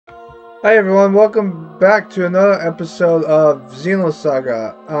Hi everyone, welcome back to another episode of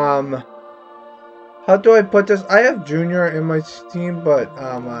Xenosaga. How do I put this? I have Junior in my team, but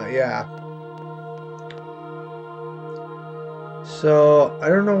yeah. So I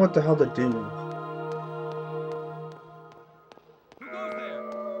don't know what the hell to do.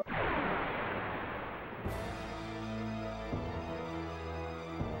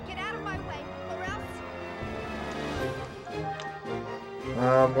 Get out of my way, or else.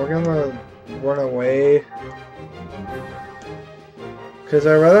 We're gonna run away because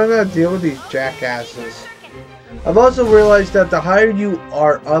I'd rather not deal with these jackasses. I've also realized that the higher you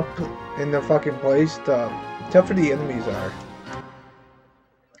are up in the fucking place, the tougher the enemies are.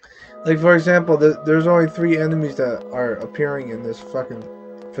 Like, for example, there's only 3 enemies that are appearing in this fucking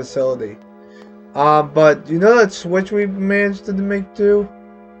facility. But you know that switch we managed to make too?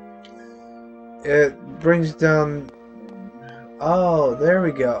 It brings down... Oh, there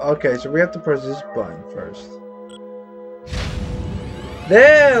we go. Okay, so we have to press this button first.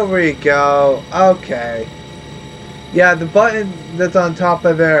 There we go. Okay. Yeah, the button that's on top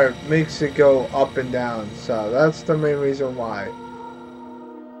of there makes it go up and down. So that's the main reason why.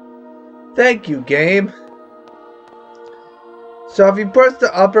 Thank you, game. So if you press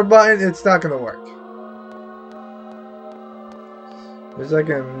the upper button, it's not going to work. Because I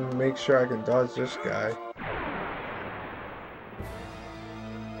can make sure I can dodge this guy.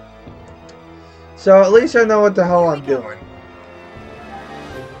 So at least I know what the hell I'm doing.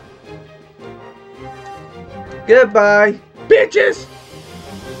 Goodbye, bitches!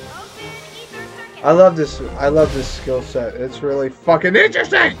 I love this skill set. It's really fucking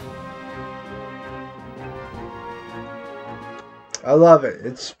interesting! I love it.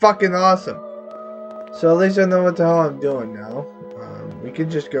 It's fucking awesome. So at least I know what the hell I'm doing now. We can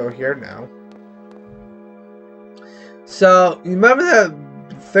just go here now. So, you remember that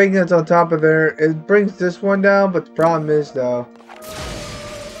thing that's on top of there? It brings this one down, but the problem is though...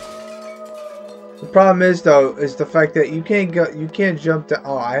 The problem is though, is the fact that you can't jump down.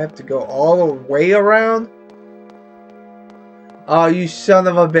 Oh, I have to go all the way around? Oh, you son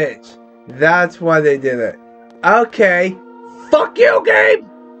of a bitch. That's why they did it. Okay. Fuck you, game!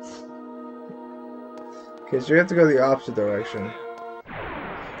 Okay, so we have to go the opposite direction.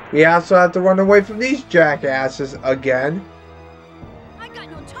 We also have to run away from these jackasses again. I got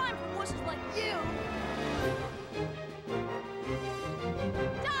no time for horses like you.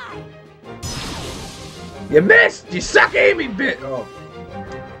 Die! You missed! You suck aiming bit! Oh.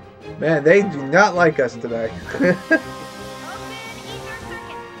 Man, they do not like us today.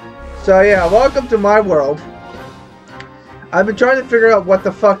 So yeah, welcome to my world. I've been trying to figure out what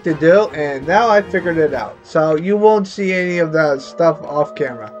the fuck to do, and now I figured it out. So you won't see any of that stuff off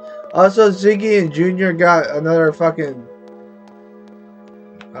camera. Also, Ziggy and Junior got another fucking...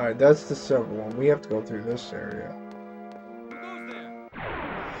 Alright, that's the silver one. We have to go through this area.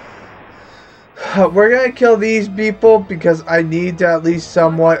 We're gonna kill these people because I need at least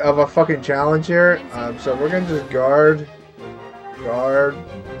somewhat of a fucking challenge here. So we're gonna just guard,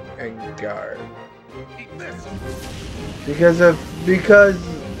 and guard. Because,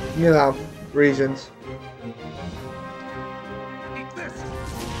 you know, reasons.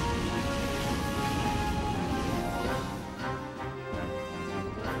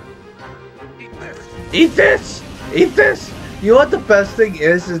 Eat this! Eat this! You know what the best thing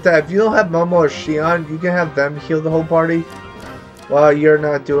is that if you don't have Momo or Shion, you can have them heal the whole party while you're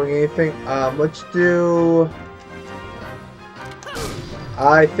not doing anything. Let's do...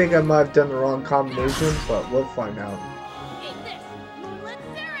 I think I might have done the wrong combination, but we'll find out.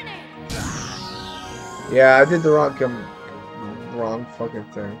 Yeah, I did the wrong fucking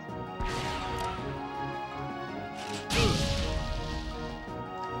thing.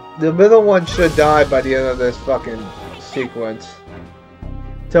 The middle one should die by the end of this fucking sequence.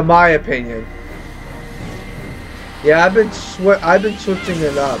 To my opinion. Yeah, I've been switching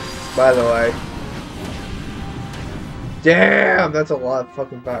it up, by the way. Damn, that's a lot of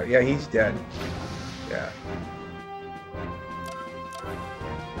fucking power. Yeah, he's dead. Yeah.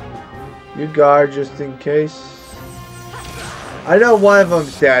 You guard just in case. I know one of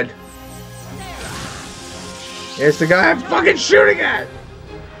them's dead. It's the guy I'm fucking shooting at!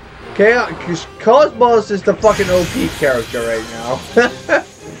 Cosmos is the fucking OP character right now.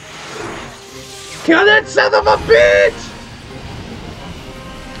 Kill that son of a bitch!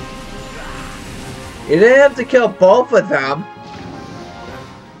 You didn't have to kill both of them.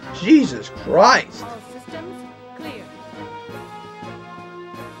 Jesus Christ. All systems clear.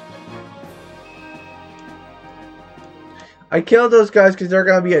 I killed those guys because they're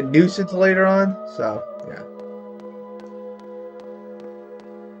going to be a nuisance later on. So, yeah.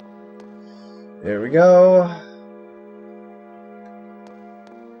 There we go.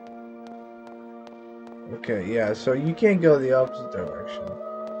 Okay, yeah, so you can't go the opposite direction.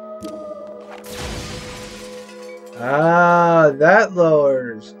 Ah, that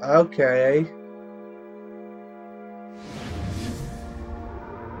lowers. Okay.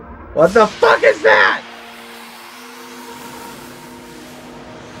 What the fuck is that?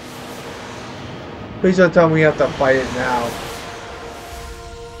 Please don't tell me we have to fight it now.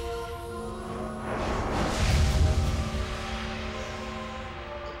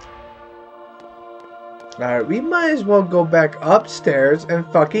 Alright, we might as well go back upstairs and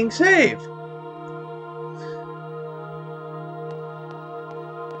fucking save.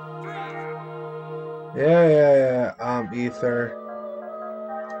 Yeah. Ether.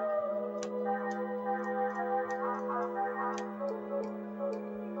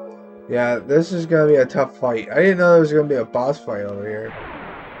 Yeah, this is gonna be a tough fight. I didn't know there was gonna be a boss fight over here.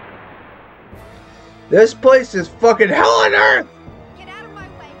 This place is fucking hell on earth! Get out of my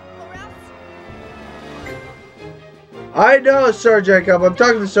way, or else. I know, Sir Jacob. I'm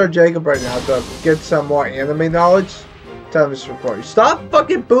talking to Sir Jacob right now to get some more anime knowledge. Tell him this recording. Stop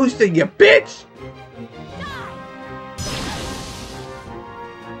fucking boosting, you bitch!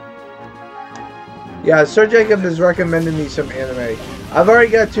 Yeah, Sir Jacob is recommending me some anime. I've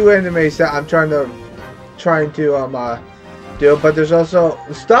already got 2 animes that I'm trying to do, but there's also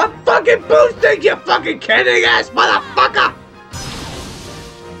stop fucking boosting, you fucking kidding ass motherfucker!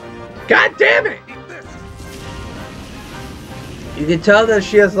 God damn it! You can tell that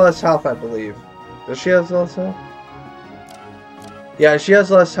she has less health, I believe. Does she have less health? Yeah, she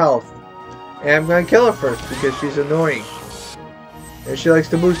has less health. And I'm gonna kill her first because she's annoying. And she likes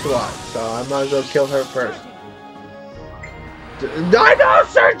to boost a lot, so I might as well kill her first. I know,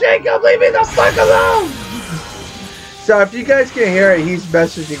 Sir Jacob, leave me the fuck alone! So if you guys can hear it, he's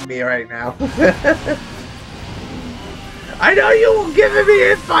messaging me right now. I know you will give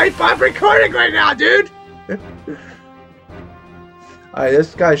me invite, but I'm recording right now, dude! Alright,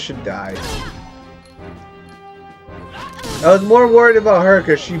 this guy should die. I was more worried about her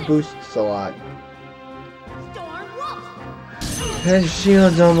because she boosts a lot. And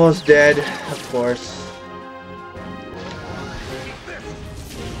Shion's almost dead, of course.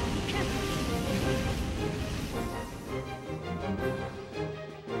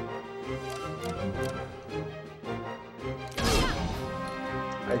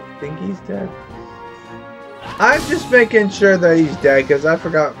 I think he's dead. I'm just making sure that he's dead because I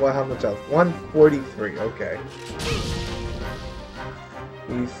forgot how much health. 143. Okay.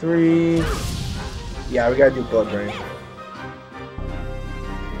 3. Yeah, we gotta do blood rain.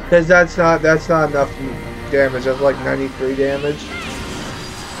 Because that's not enough damage. That's like 93 damage.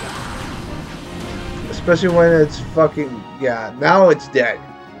 Especially when it's fucking, yeah, now it's dead.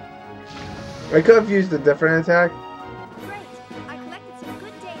 I could have used a different attack. Great. I collected some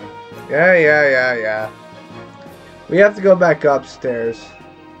good data. Yeah. We have to go back upstairs.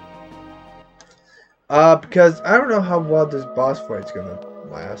 Because I don't know how well this boss fight's gonna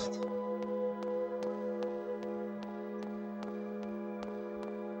last.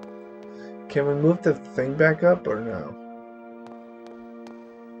 Can we move the thing back up or no?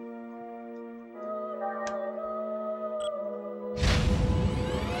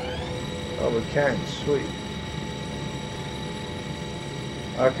 Oh, we can. Sweet.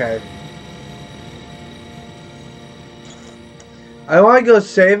 Okay. I want to go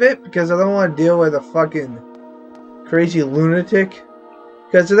save it because I don't want to deal with a fucking crazy lunatic.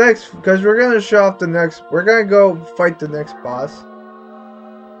 Because we're gonna show off the next. We're gonna go fight the next boss.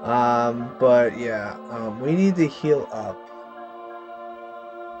 But yeah, we need to heal up.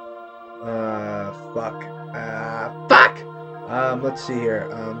 Fuck. Let's see here.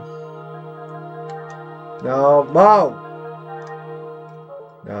 No, Mo!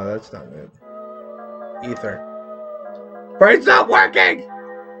 No, that's not it. Ether. Brain's not working!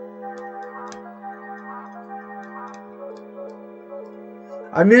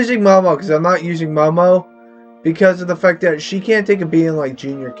 I'm using Momo because I'm not using Momo because of the fact that she can't take a beating like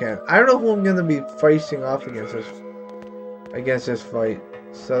Junior can. I don't know who I'm gonna be facing off against this fight.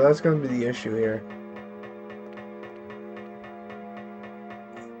 So that's gonna be the issue here.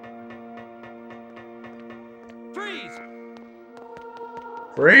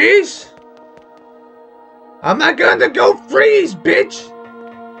 Freeze? I'm not gonna go freeze, bitch!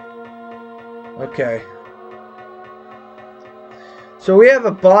 Okay. So we have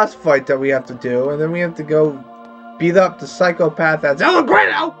a boss fight that we have to do, and then we have to go beat up the psychopath that's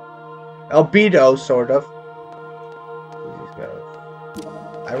Albedo, sort of.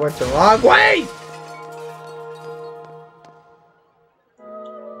 I went the wrong way!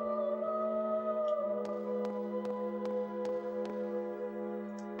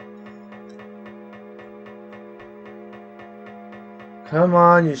 Come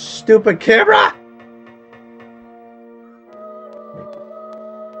on, you stupid camera!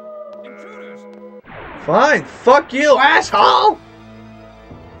 Intruders! Fine, fuck you, asshole!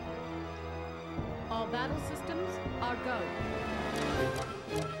 All battle systems are go.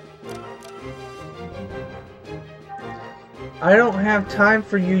 I don't have time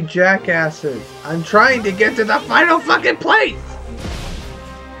for you jackasses. I'm trying to get to the final fucking place!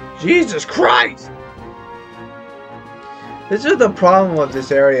 Jesus Christ! This is the problem with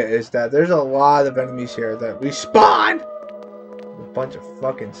this area, is that there's a lot of enemies here that respawn! A bunch of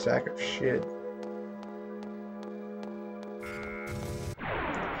fucking sack of shit.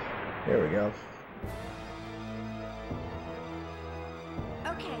 Here we go.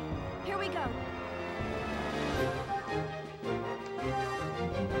 Okay, here we go.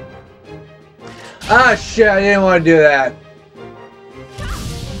 Ah shit, I didn't want to do that.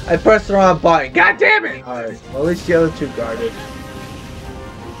 I pressed the wrong button. God damn it! Alright, well, at least the other two guarded.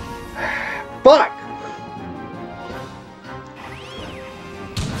 Fuck!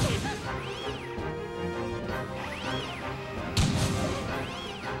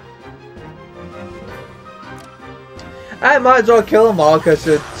 I might as well kill them all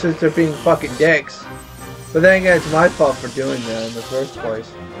since they're being fucking dicks. But then again, it's my fault for doing that in the first place.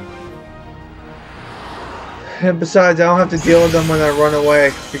 And besides, I don't have to deal with them when I run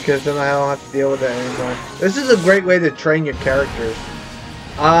away, because then I don't have to deal with it anymore. This is a great way to train your characters.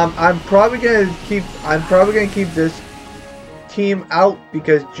 I'm probably gonna keep this team out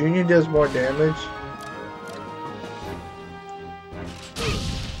because Junior does more damage.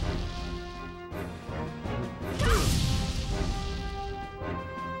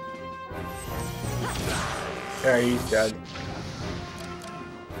 There, he's dead.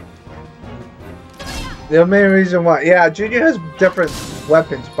 The main reason why, yeah, Junior has different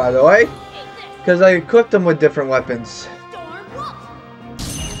weapons, by the way, because I equipped him with different weapons.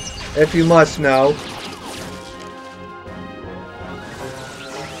 If you must know.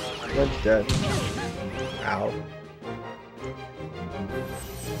 One's dead. Ow.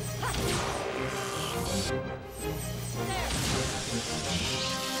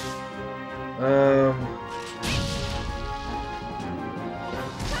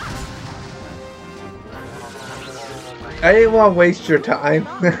 I didn't want to waste your time.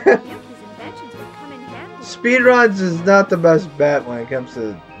 Speedruns is not the best bet when it comes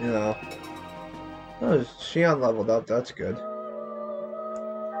to, you know. Oh, Shion leveled up, that's good.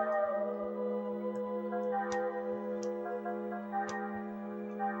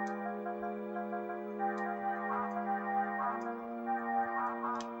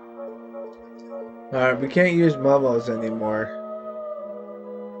 Alright, we can't use Momos anymore.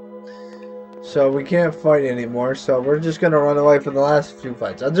 So we can't fight anymore, so we're just gonna run away from the last few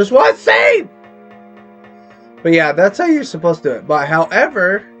fights. I just want to save! But yeah, that's how you're supposed to do it. But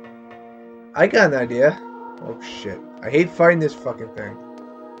however, I got an idea. Oh shit. I hate fighting this fucking thing.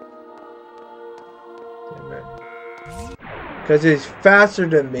 Because it's faster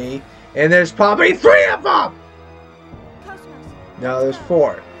than me, and there's probably 3 of them! No, there's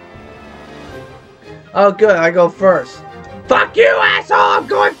 4. Oh good, I go first. Fuck you, asshole! I'm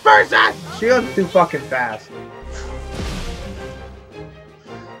going first! Shion's too fucking fast.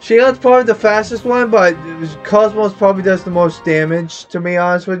 Shion's probably the fastest one, but Cosmos probably does the most damage, to be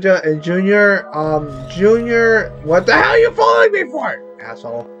honest with you. And Junior, what the hell are you following me for,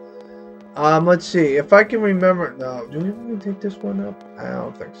 asshole? Let's see, if I can remember, no, do we want to take this one up? I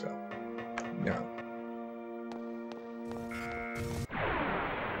don't think so. No.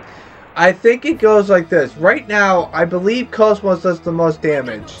 I think it goes like this. Right now, I believe Cosmos does the most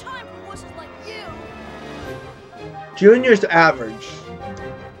damage. Junior's average.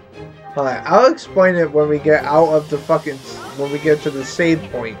 Alright, I'll explain it when we get out of the fucking... when we get to the save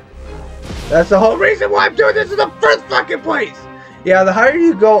point. That's the whole reason why I'm doing this in the first fucking place! Yeah, the higher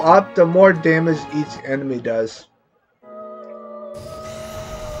you go up, the more damage each enemy does.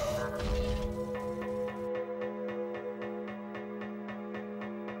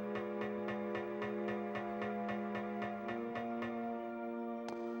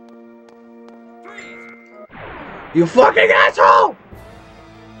 You fucking asshole!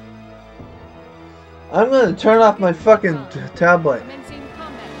 I'm gonna turn off my fucking tablet.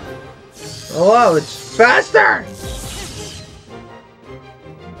 Oh wow, it's faster!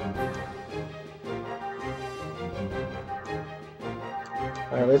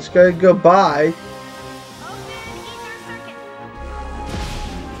 Alright, let's go goodbye.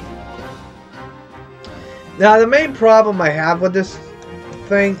 Now the main problem I have with this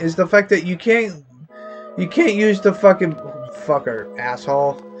thing is the fact that you can't use the fucking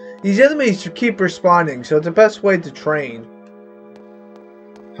asshole. These enemies keep respawning, so it's the best way to train.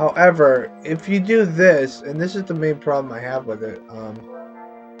 However, if you do this, and this is the main problem I have with it,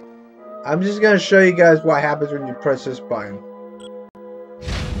 I'm just gonna show you guys what happens when you press this button.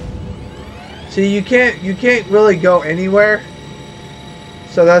 See, you can't really go anywhere.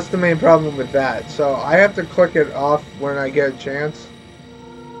 So that's the main problem with that. So I have to click it off when I get a chance.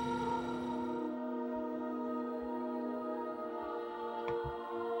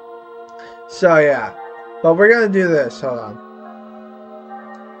 So yeah, but we're gonna do this. Hold on.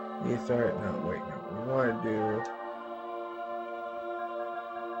 Ether. No, wait. No, we want to do.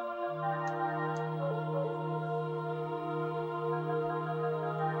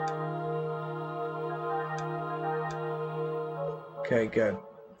 Okay, good.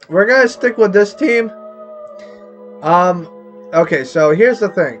 We're gonna stick with this team. Okay, so here's the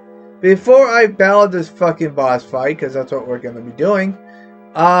thing. Before I battle this fucking boss fight, because that's what we're gonna be doing.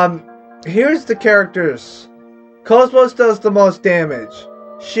 Here's the characters. Cosmos does the most damage.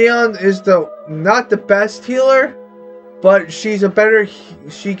 Xion is not the best healer, but she's a better.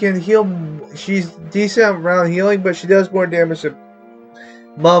 She can heal. She's decent around healing, but she does more damage than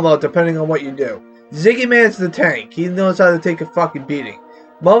Momo, depending on what you do. Ziggy Man's the tank. He knows how to take a fucking beating.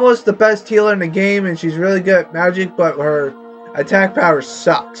 Momo's the best healer in the game, and she's really good at magic, but her attack power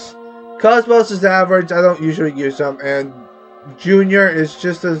sucks. Cosmos is average. I don't usually use him, and Junior is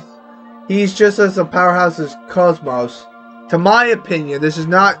just as a powerhouse as Cosmos. To my opinion, this is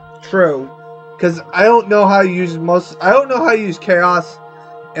not true, because I don't know how to use I don't know how to use Chaos,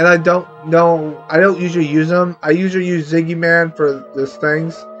 and I don't usually use them. I usually use Ziggy Man for these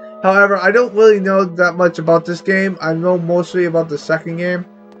things. However, I don't really know that much about this game. I know mostly about the second game.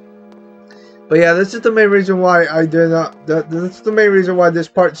 But yeah, this is the main reason why I did not. This is the main reason why this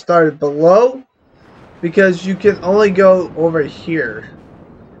part started below, because you can only go over here,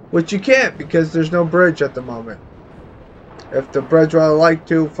 which you can't because there's no bridge at the moment. If the bridge would like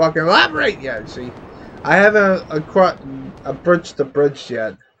to fucking elaborate, yeah. See, I haven't approached the bridge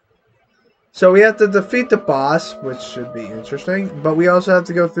yet. So we have to defeat the boss, which should be interesting. But we also have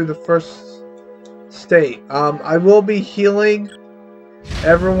to go through the first state. I will be healing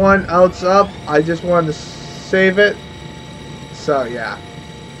everyone else up. I just wanted to save it. So yeah.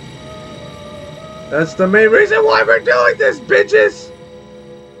 That's the main reason why we're doing this, bitches!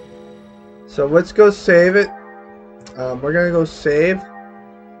 So let's go save it. We're gonna go save.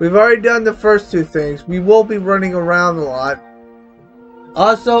 We've already done the first two things. We will be running around a lot.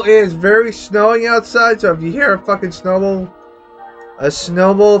 Also, it is very snowing outside, so if you hear a fucking snowball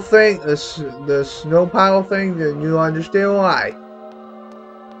thing, the snow pile thing, then you understand why.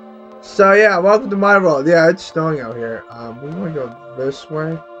 So yeah, welcome to my world. Yeah, it's snowing out here. We want to go this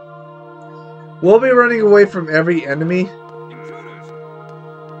way. We'll be running away from every enemy. Intruders!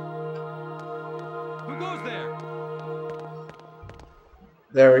 Who goes there?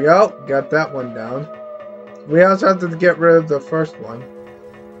 There we go. Got that one down. We also have to get rid of the first one.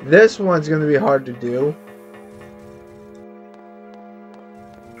 This one's going to be hard to do.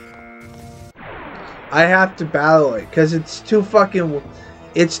 I have to battle it because it's too fucking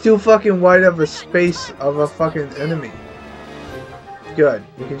wide of a space of a fucking enemy. Good.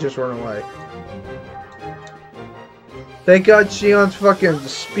 You can just run away. Thank God Xion's fucking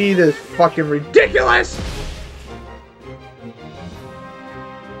speed is fucking ridiculous!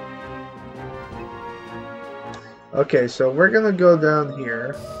 Okay, so we're gonna go down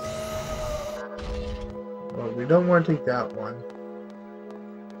here. Well, we don't want to take that one.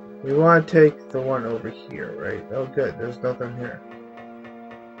 We want to take the one over here, right? Oh, good. There's nothing here.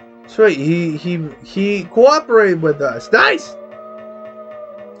 Sweet. He cooperated with us. Nice.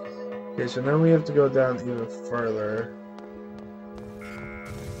 Okay, so now we have to go down even further.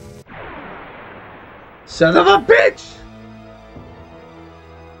 Son of a bitch!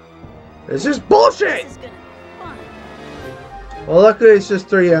 This is bullshit! Well, luckily it's just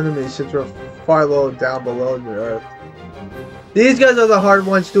 3 enemies since we're far low down below the earth. These guys are the hard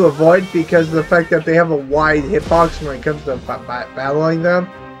ones to avoid because of the fact that they have a wide hitbox when it comes to battling them.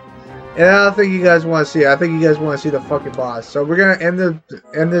 And I don't think you guys want to see it. I think you guys want to see the fucking boss. So we're gonna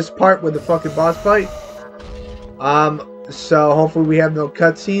end this part with the fucking boss fight. So hopefully we have no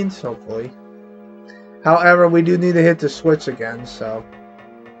cutscenes. Hopefully. However, we do need to hit the switch again. So.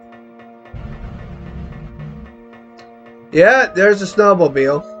 Yeah, there's a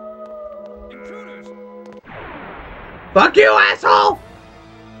snowmobile. Intruders! Fuck you, asshole!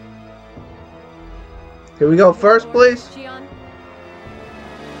 Can we go first, please? Xion,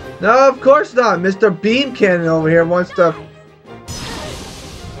 No, of course not. Mr. Beam Cannon over here wants to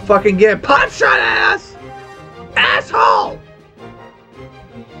fucking get pop shot at us! Asshole!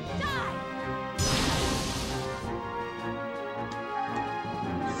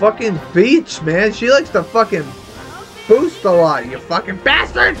 fucking beach, man. She likes to fucking boost a lot, you fucking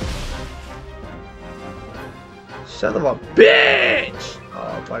bastard! Son of a bitch!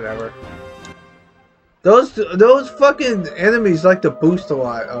 Oh, whatever. Those fucking enemies like to boost a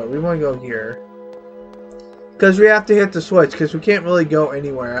lot. Oh, we want to go here. Because we have to hit the switch, because we can't really go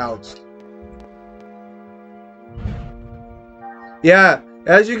anywhere else. Yeah,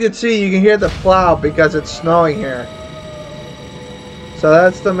 as you can see, you can hear the plow because it's snowing here. So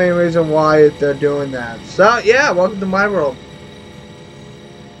that's the main reason why they're doing that. So, yeah, welcome to my world.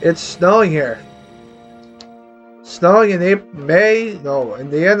 It's snowing here. Snowing in April, May, no,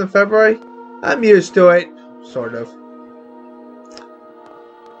 in the end of February. I'm used to it, sort of.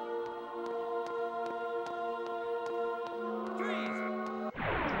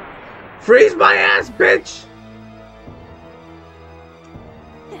 Freeze my ass, bitch!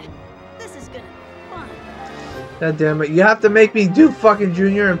 This is gonna be fun. God damn it, you have to make me do fucking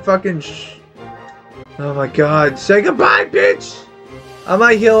Junior and fucking Oh my god, say goodbye, bitch! I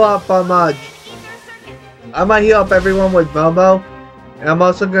might heal up I might heal up everyone with Momo. And I'm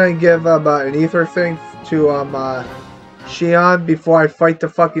also gonna give an ether thing to Xion before I fight the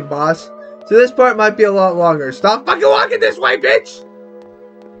fucking boss. So this part might be a lot longer. Stop fucking walking this way, bitch!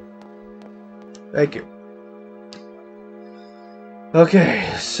 Thank you.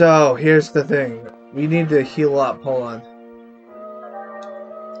 Okay, so here's the thing. We need to heal up. Hold on.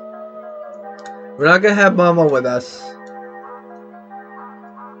 We're not gonna have Momo with us.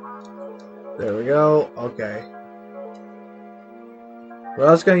 There we go. Okay. We're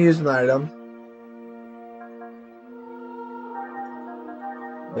also gonna use an item.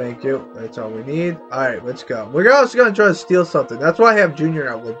 Thank you. That's all we need. Alright, let's go. We're also gonna try to steal something. That's why I have Junior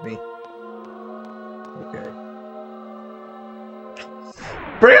out with me. Okay.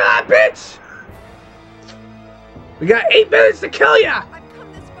 Bring it on, bitch! We got 8 minutes to kill ya! I've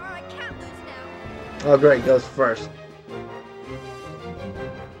come this far, I can't lose now. Oh great, goes first.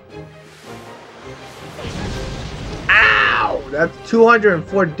 Ow! That's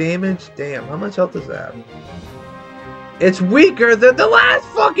 204 damage. Damn, how much health does that have? It's weaker than the last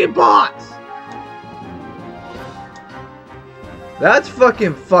fucking boss! That's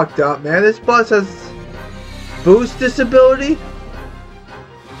fucking fucked up, man. This boss has boost disability?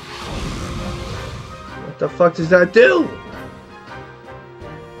 What the fuck does that do?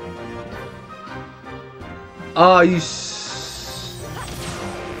 Oh, you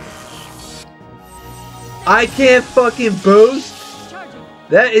I can't fucking boost?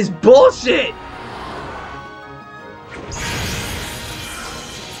 That is bullshit!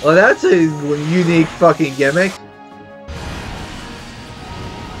 Well, that's a unique fucking gimmick.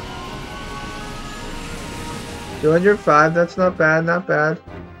 $205, that's not bad, not bad.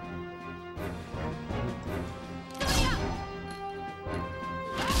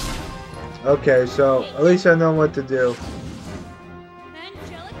 Okay, so at least I know what to do.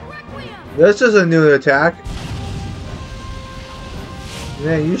 This is a new attack.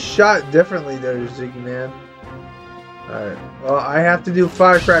 Man, you shot differently there, Ziggy Man. Alright, well, I have to do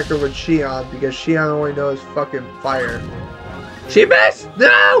Firecracker with Xion because Xion only knows fucking fire. She missed!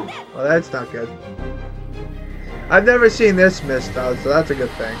 No! Well, that's not good. I've never seen this miss though, so that's a good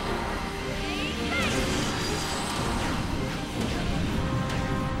thing.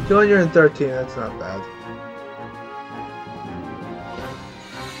 $213, that's not bad.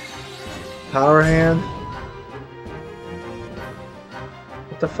 Power Hand.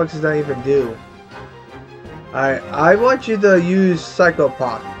 What the fuck does that even do? Alright, I want you to use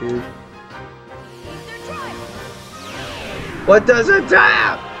Psychopath, dude. What does it do?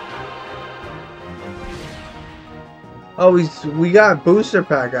 Oh, we got a booster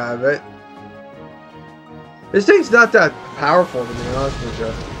pack out of it. This thing's not that powerful, to be honest with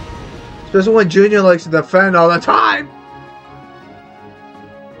you. Especially when Junior likes to defend all the time.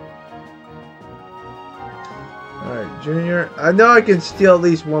 Alright, Junior. I know I can steal at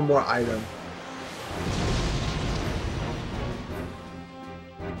least one more item.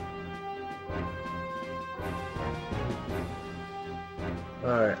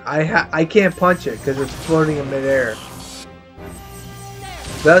 Alright, I can't punch it because it's floating in midair.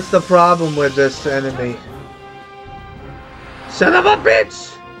 That's the problem with this enemy. Son of a bitch!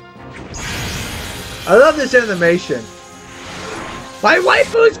 I love this animation. My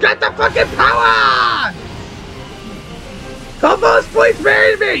waifu's got the fucking power! Combos, please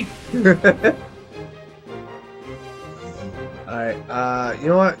marry me! Alright, you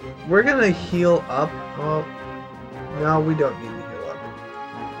know what? We're gonna heal up. Oh, no, we don't need to heal up.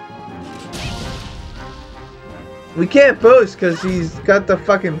 We can't boost because he's got the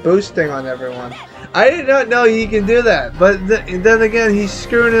fucking boosting on everyone. I did not know he can do that, but then again, he's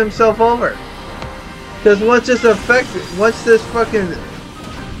screwing himself over. Because once this fucking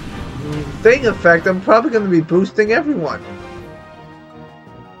thing effect, I'm probably going to be boosting everyone.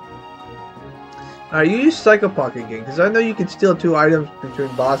 Alright, you use Psycho Pocket again, because I know you can steal 2 items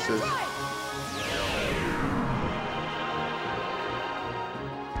between bosses.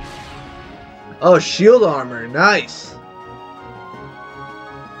 Oh, shield armor, nice.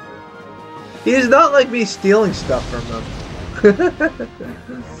 He's not like me stealing stuff from him.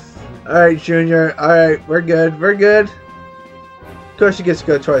 Alright, Junior. Alright, we're good. We're good. Of course he gets a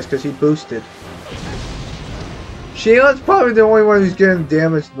good choice because he boosted. Shion's probably the only one who's getting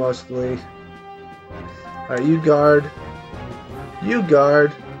damaged mostly. Alright, you guard. You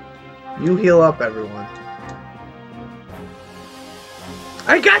guard. You heal up everyone.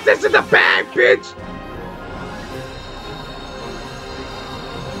 I got this in the bag, bitch!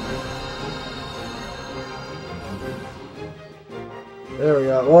 There we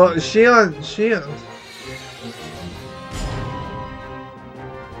go. Well, Shion.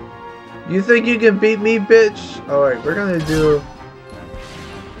 You think you can beat me, bitch? Alright, we're gonna do...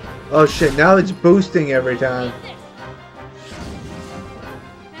 Oh shit, now it's boosting every time.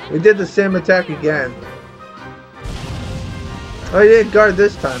 We did the same attack again. Oh, he didn't guard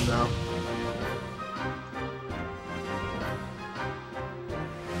this time, though.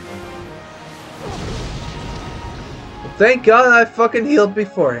 Thank God I fucking healed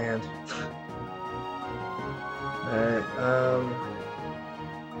beforehand. Alright,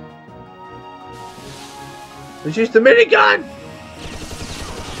 let's use the minigun!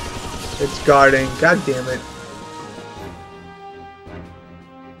 It's guarding, god damn it.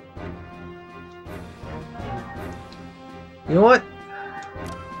 You know what?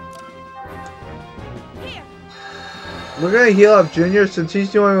 Here. We're gonna heal up Junior since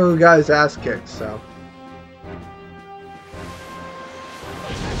he's the only one who got his ass kicked, so.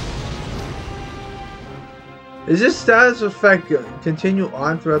 Is this status effect continue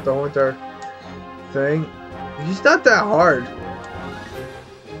on throughout the whole entire thing? He's not that hard.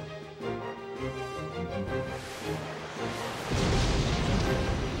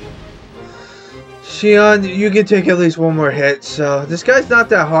 Shion, you can take at least one more hit, so this guy's not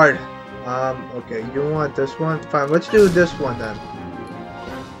that hard. Okay, you want this one? Fine, let's do this one then.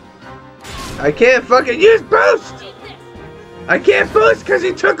 I can't fucking use boost! I can't boost because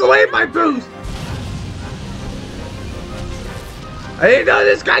he took away my boost! I didn't know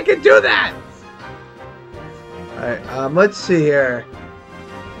this guy could do that! Alright, let's see here.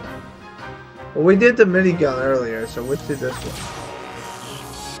 Well, we did the minigun earlier, so let's do this one.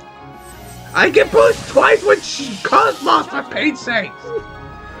 I can boost twice with Cosmos, for Pete's sakes!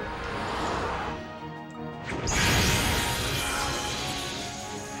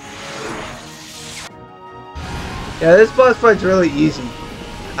 Yeah, this boss fight's really easy.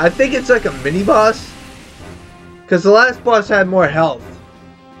 I think it's like a mini boss. Because the last boss had more health.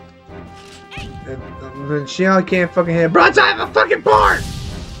 And Shion can't fucking hit. Bronze, I have a fucking board!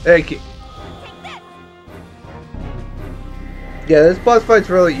 Thank you. Yeah, this boss fight's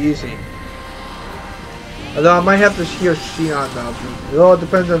really easy. Although I might have to heal Shion though. It all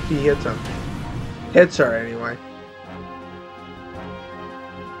depends on if he hits him. Hits her anyway.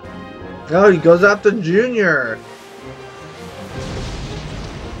 Oh, he goes after Junior.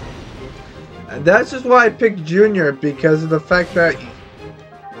 And that's just why I picked Junior, because of the fact that you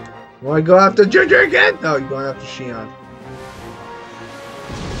want to go after Junior again? No, you're going after Shion.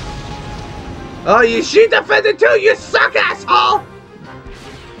 Oh, she defended too, you suck, asshole!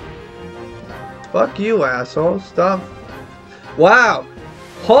 Fuck you, asshole. Stop. Wow.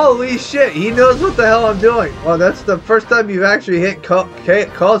 Holy shit, he knows what the hell I'm doing. Well, that's the first time you've actually hit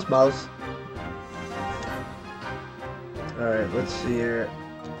Cosmos. Alright, let's see here.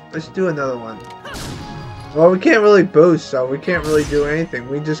 Let's do another one. Well, we can't really boost, so we can't really do anything.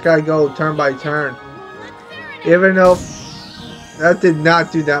 We just gotta go turn by turn. Even though that did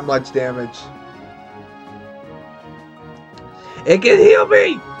not do that much damage. It can heal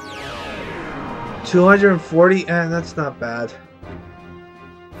me! 240? That's not bad.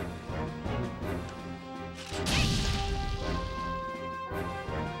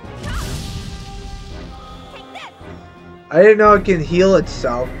 I didn't know it can heal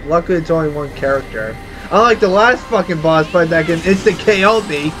itself. Luckily, it's only one character. Unlike the last fucking boss fight that can instant KO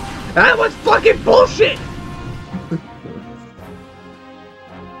me. That was fucking bullshit!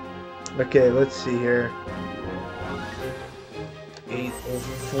 Okay, let's see here.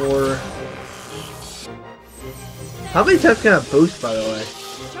 804. How many times can I boost, by the way?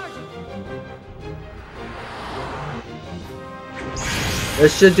 It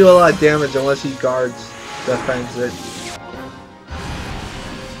should do a lot of damage unless he guards, defends it.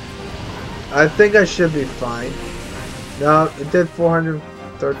 I think I should be fine. No, it did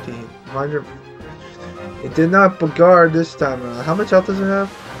 413. 100. It did not guard this time around. How much health does it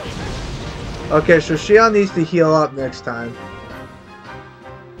have? Okay, so Xion needs to heal up next time.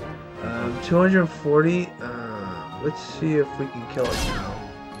 240. Let's see if we can kill it now.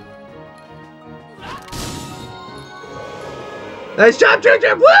 Nice job,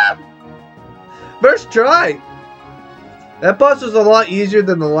 Ginger! Woo! First try! That boss was a lot easier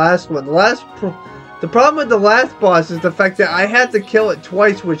than the last one. The problem with the last boss is the fact that I had to kill it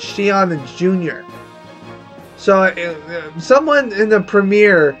twice with Xion and Junior. So, someone in the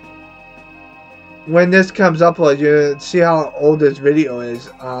premiere, when this comes up, you see how old this video is.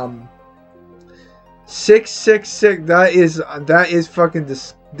 666. That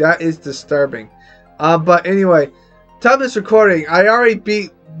is disturbing. But anyway, time of this recording, I already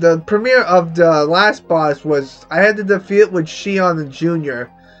beat the premiere of the last boss. I had to defeat it with Xion and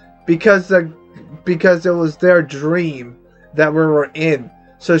Junior because it was their dream that we were in.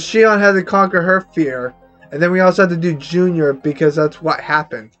 So Xion had to conquer her fear, and then we also had to do Junior because that's what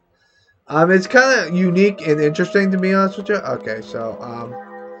happened. It's kind of unique and interesting, to be honest with you. Okay, so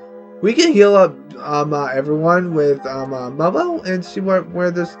we can heal up everyone with Momo and see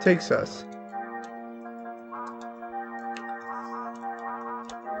where this takes us.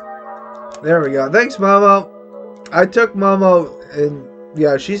 There we go. Thanks, Momo. I took Momo, and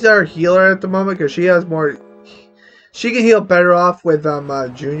yeah, she's our healer at the moment because she has more. She can heal better off with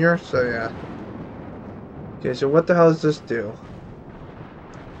Junior. So yeah. Okay, so what the hell does this do?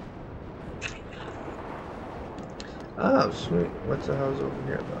 Oh, sweet. What the hell's over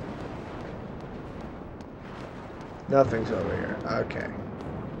here, though? Nothing's over here. Okay.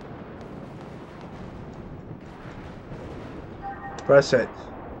 Press it.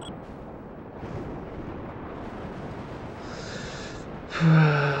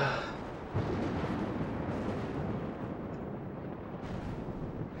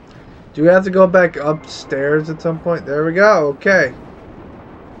 Do we have to go back upstairs at some point? There we go. Okay.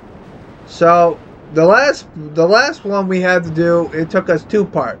 So the last one we had to do, it took us 2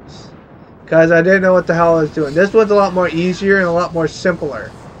 parts because I didn't know what the hell I was doing. This one's a lot more easier and a lot more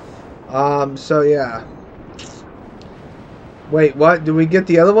simpler. So yeah. Wait, what? Did we get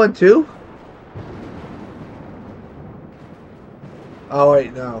the other one too? Oh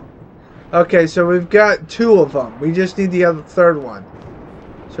wait, no. Okay, so we've got 2 of them. We just need the other 3rd one.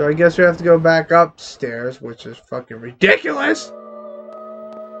 So I guess we have to go back upstairs, which is fucking ridiculous.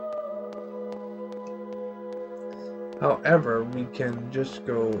 However, we can just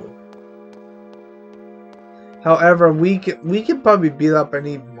go. However, we can probably beat up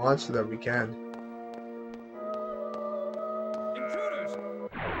any monster that we can. Intruders!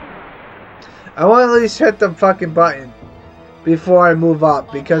 I want to at least hit the fucking button before I move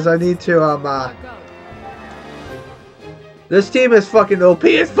up because I need to Go. This team is fucking OP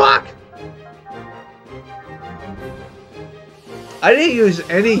as fuck! I didn't use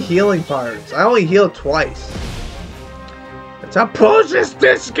any healing parts. I only healed twice. That's how precious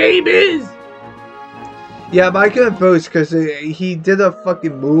this game is! Yeah, but I couldn't boost because he did a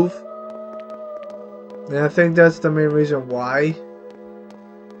fucking move. And I think that's the main reason why.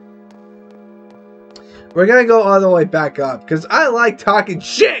 We're gonna go all the way back up because I like talking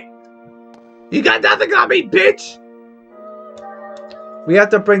shit! You got nothing on me, bitch! We have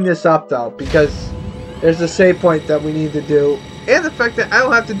to bring this up though, because there's a save point that we need to do. And the fact that I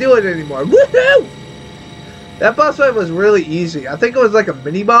don't have to do it anymore. Woohoo! That boss fight was really easy. I think it was like a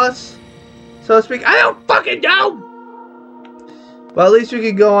mini boss, so to speak. I don't fucking know! But at least we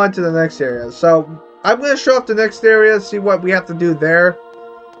can go on to the next area. So, I'm going to show up the next area, see what we have to do there.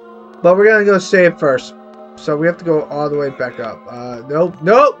 But we're going to go save first. So we have to go all the way back up. No,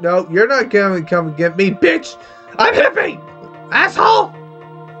 no, no. You're not going to come and get me, bitch! I'm hippie! Asshole!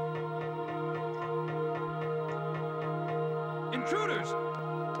 Intruders!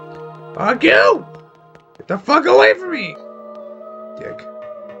 Fuck you! Get the fuck away from me! Dick.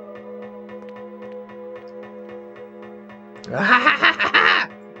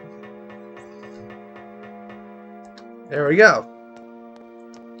 There we go.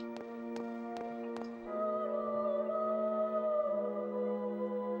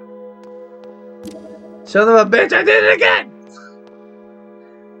 Son of a bitch, I did it again!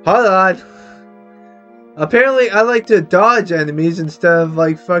 Hold on. Apparently, I like to dodge enemies instead of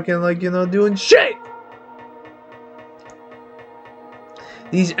like fucking like, you know, doing shit!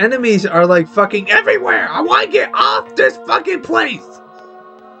 These enemies are like fucking everywhere! I want to get off this fucking place!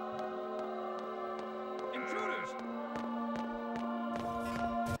 Intruders!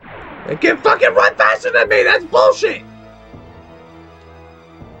 It can fucking run faster than me! That's bullshit!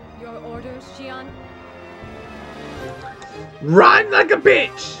 Your orders, Xian? Run like a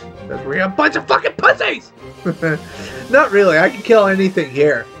bitch! Because we're a bunch of fucking pussies! Not really, I can kill anything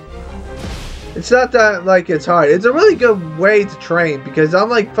here. It's not that, like, it's hard. It's a really good way to train, because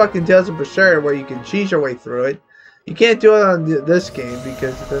unlike fucking Tales of Berseria, where you can cheese your way through it, you can't do it on this game,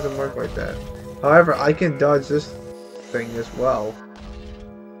 because it doesn't work like that. However, I can dodge this thing as well.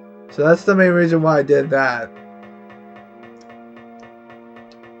 So that's the main reason why I did that.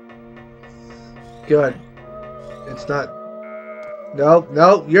 Good. It's not... No,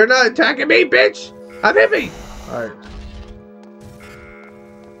 no, you're not attacking me, bitch! I'm heavy! Alright.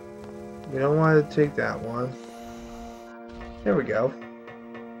 You don't want to take that one. There we go.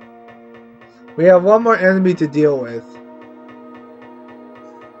 We have one more enemy to deal with.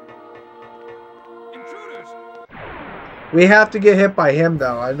 Intruders! We have to get hit by him,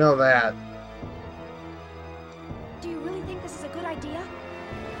 though. I know that. Do you really think this is a good idea?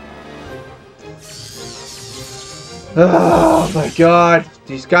 Oh my god.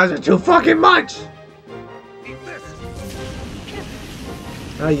 These guys are too fucking much. Eat this!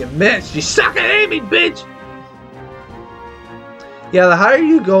 Oh, you missed. You suck at aiming, bitch. Yeah, the higher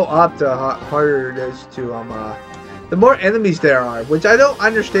you go up, the harder it is to, the more enemies there are, which I don't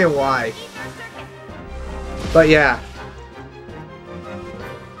understand why. But yeah.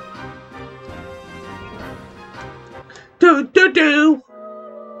 Do.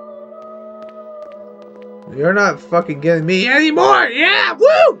 You're not fucking getting me anymore. Yeah,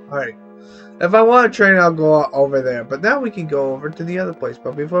 woo! Alright. If I want to train, I'll go over there. But now we can go over to the other place.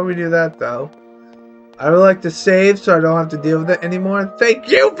 But before we do that, though, I would like to save so I don't have to deal with it anymore. Thank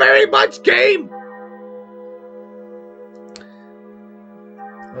you very much, game!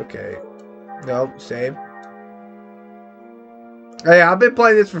 Okay. No, save. Hey, I've been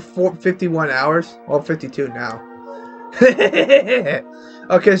playing this for 51 hours. Well, 52 now.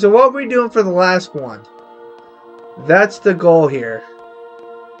 Okay, so what are we doing for the last one? That's the goal here.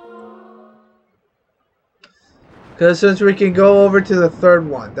 Because since we can go over to the third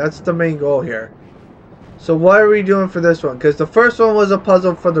one, that's the main goal here. So what are we doing for this one? Because the first one was a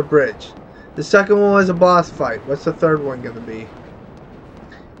puzzle for the bridge. The second one was a boss fight. What's the third one going to be?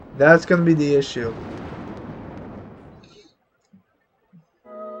 That's going to be the issue.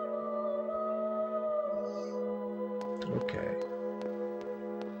 Okay.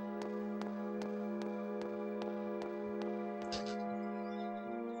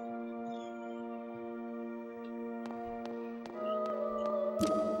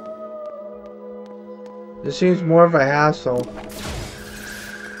 This seems more of a hassle.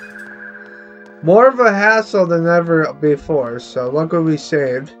 More of a hassle than ever before, so luckily we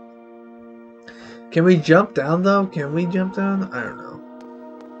saved. Can we jump down though? Can we jump down? I don't know.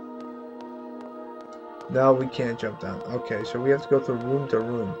 No, we can't jump down. Okay, so we have to go through room to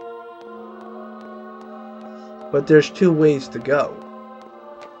room. But there's two ways to go.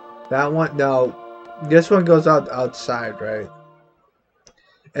 That one, no. This one goes outside, right?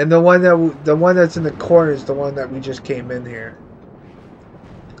 And the one that's in the corner is the one that we just came in here.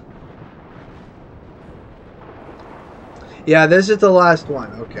 Yeah, this is the last one.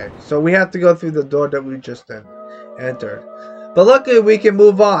 Okay, so we have to go through the door that we just entered. But luckily we can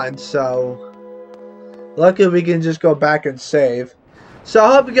move on, so luckily we can just go back and save. So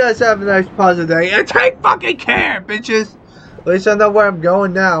I hope you guys have a nice positive day. And take fucking care, bitches! At least I know where I'm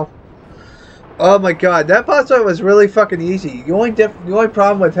going now. Oh my god, that boss fight was really fucking easy. The only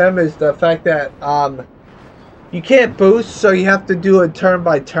problem with him is the fact that you can't boost, so you have to do it turn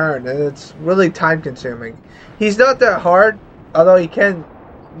by turn, and it's really time consuming. He's not that hard, although he can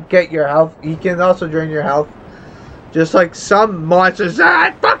get your health. He can also drain your health, just like some monsters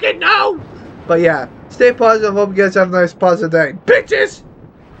that I fucking know. But yeah, stay positive. Hope you guys have a nice positive day, bitches.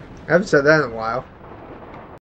 I haven't said that in a while.